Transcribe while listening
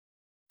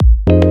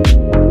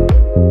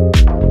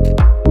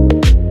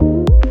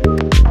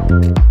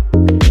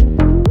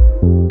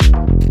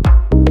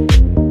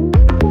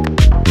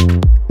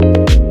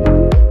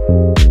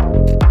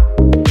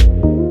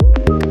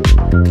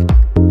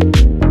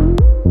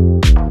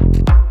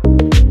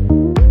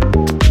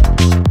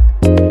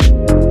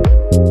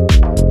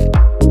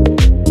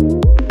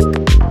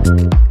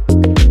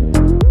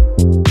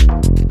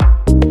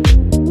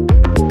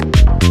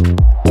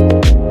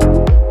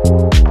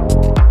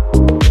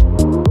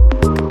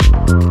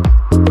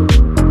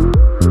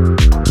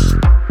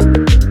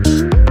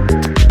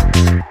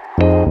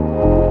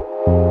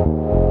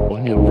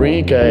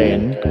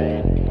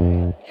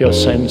regain your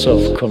sense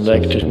of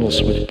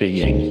connectedness with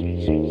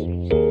being.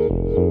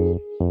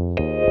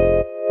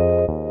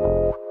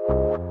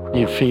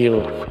 You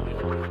feel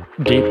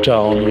deep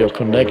down you're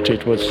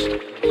connected with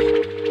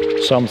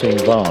something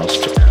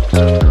vast.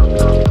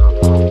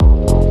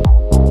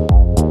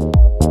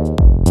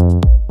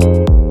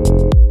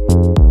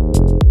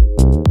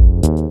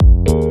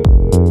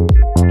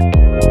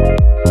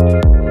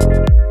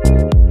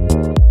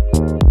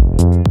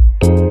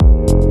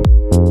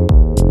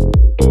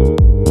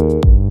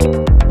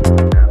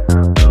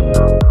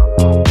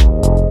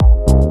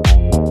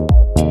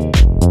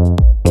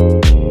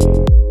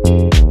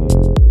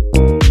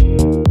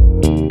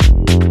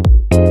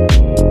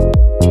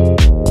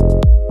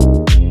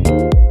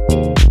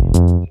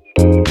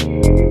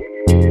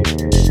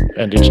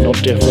 And it's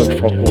not different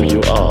from who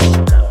you are.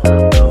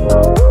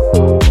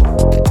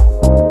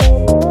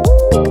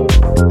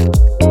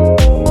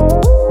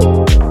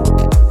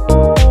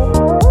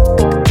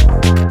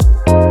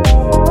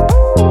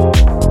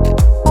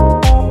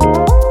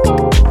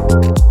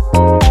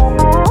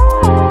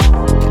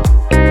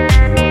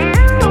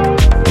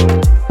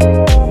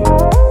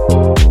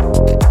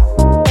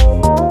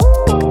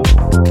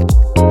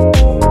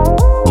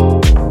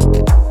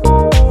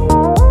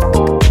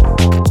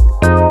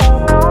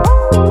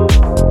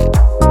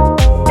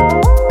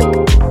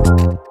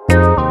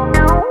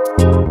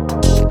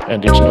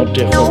 And it's not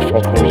different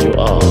from who you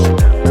are.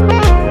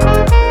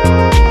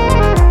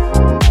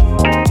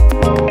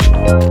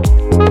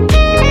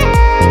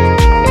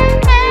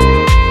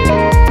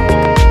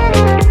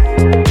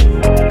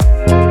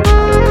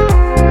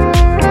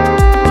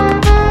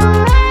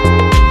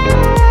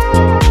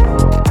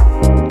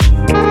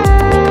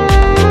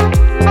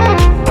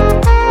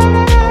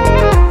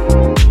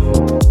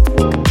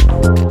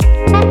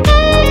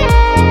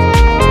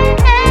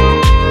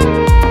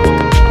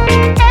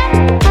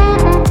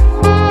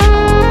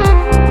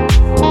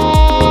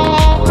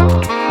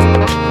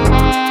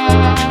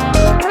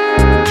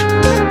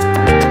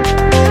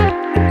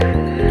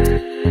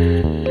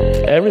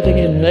 Everything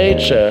in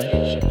nature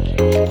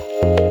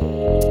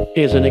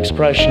is an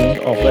expression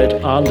of that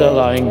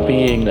underlying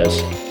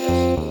beingness.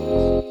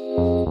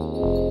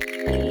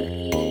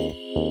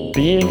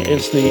 Being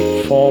is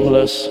the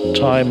formless,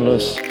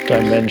 timeless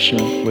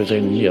dimension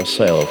within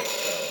yourself.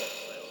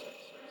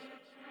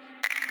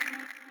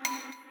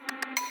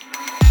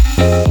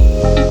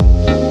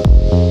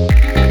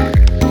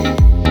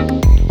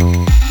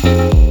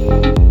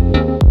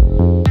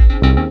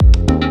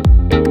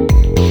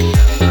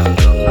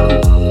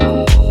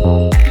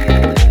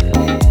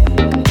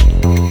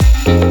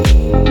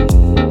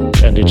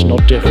 It's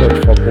not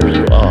different from who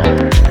you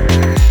are.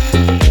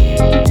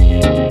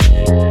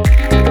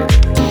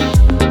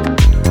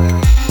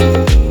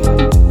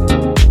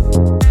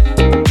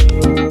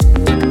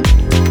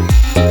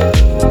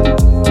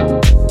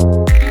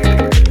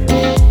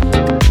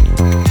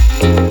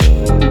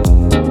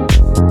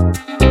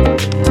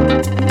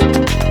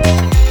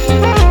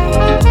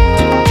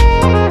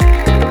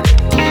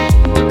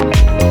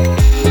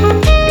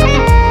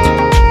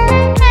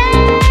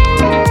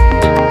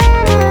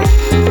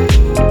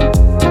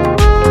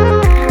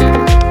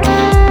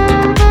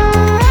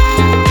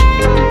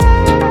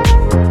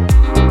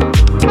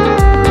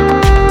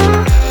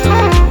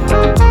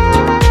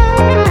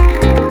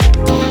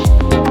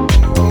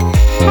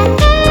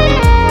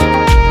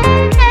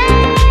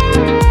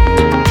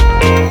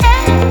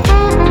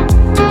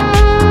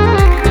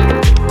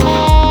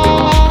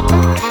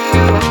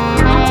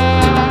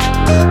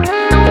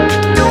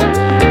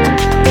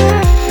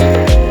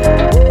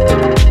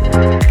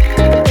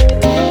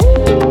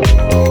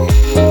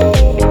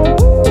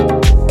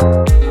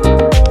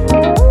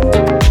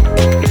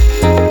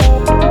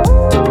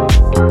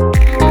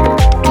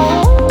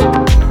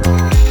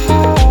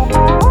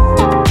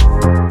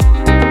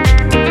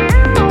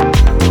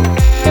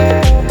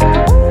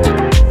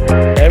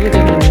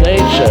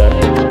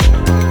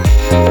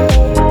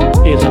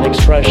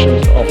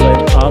 Of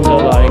that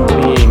underlying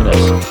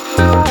beingness.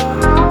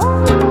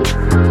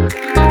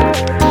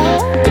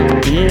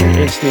 Being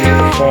is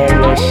the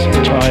formless,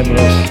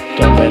 timeless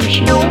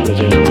dimension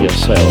within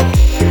yourself.